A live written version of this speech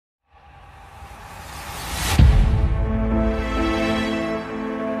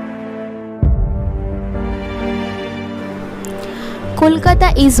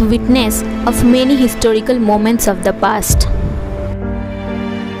Kolkata is witness of many historical moments of the past.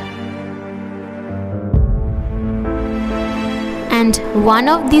 And one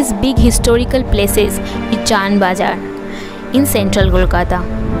of these big historical places is Janbazar in central Kolkata.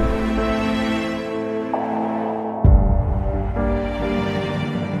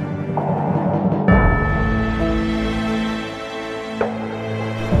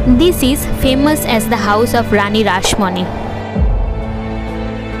 This is famous as the house of Rani Rashmoni.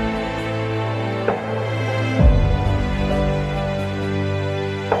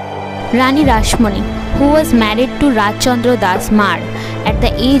 Rani Rashmoni, who was married to Rajchandra Das Mar at the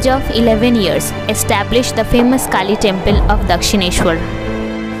age of 11 years, established the famous Kali temple of Dakshineshwar.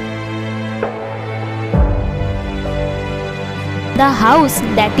 The house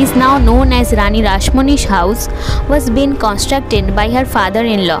that is now known as Rani Rashmoni's house was being constructed by her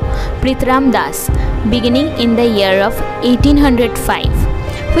father-in-law Prithram Das beginning in the year of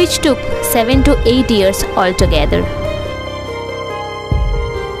 1805, which took 7 to 8 years altogether.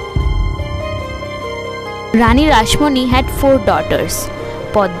 Rani Rashmoni had 4 daughters,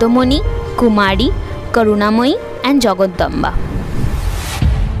 Padmamani, Kumari, Karunamai and Jagadamba.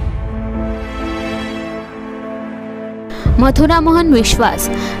 Mathura Mohan Vishwas,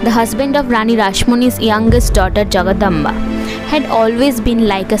 the husband of Rani Rashmoni's youngest daughter Jagadamba, had always been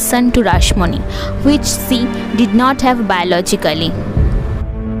like a son to Rashmoni, which she did not have biologically.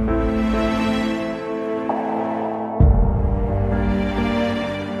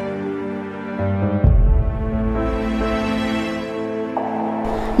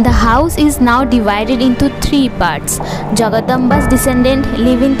 The house is now divided into 3 parts. Jagadamba's descendants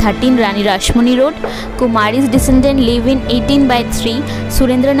live in 13 Rani Rashmoni Road, Kumari's descendants live in 18/3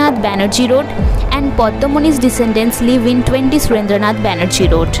 Surendranath Banerjee Road, and Padmamani's descendants live in 20 Surendranath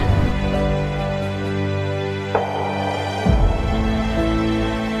Banerjee Road.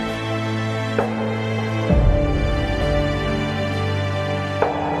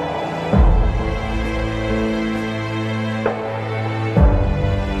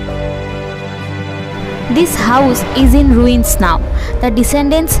 This house is in ruins now. The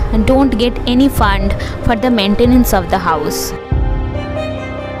descendants don't get any fund for the maintenance of the house.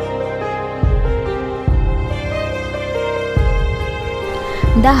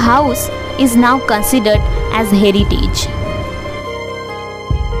 The house is now considered as heritage.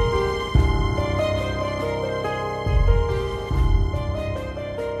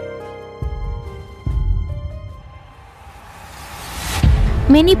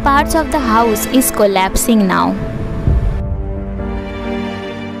 Many parts of the house is collapsing now.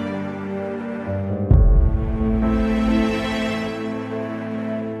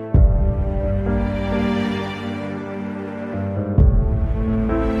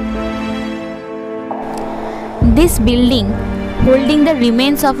 This building, holding the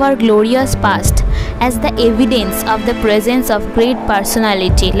remains of our glorious past as the evidence of the presence of great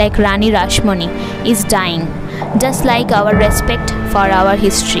personality like Rani Rashmoni, is dying, just like our respect for our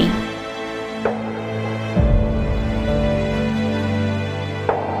history.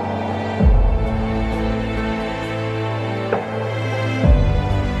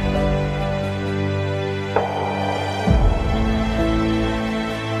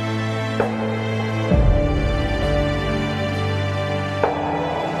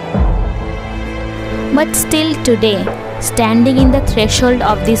 But still today, standing in the threshold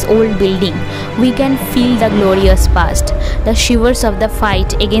of this old building, we can feel the glorious past, the shivers of the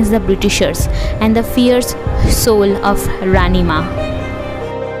fight against the Britishers, and the fierce soul of Rani Ma.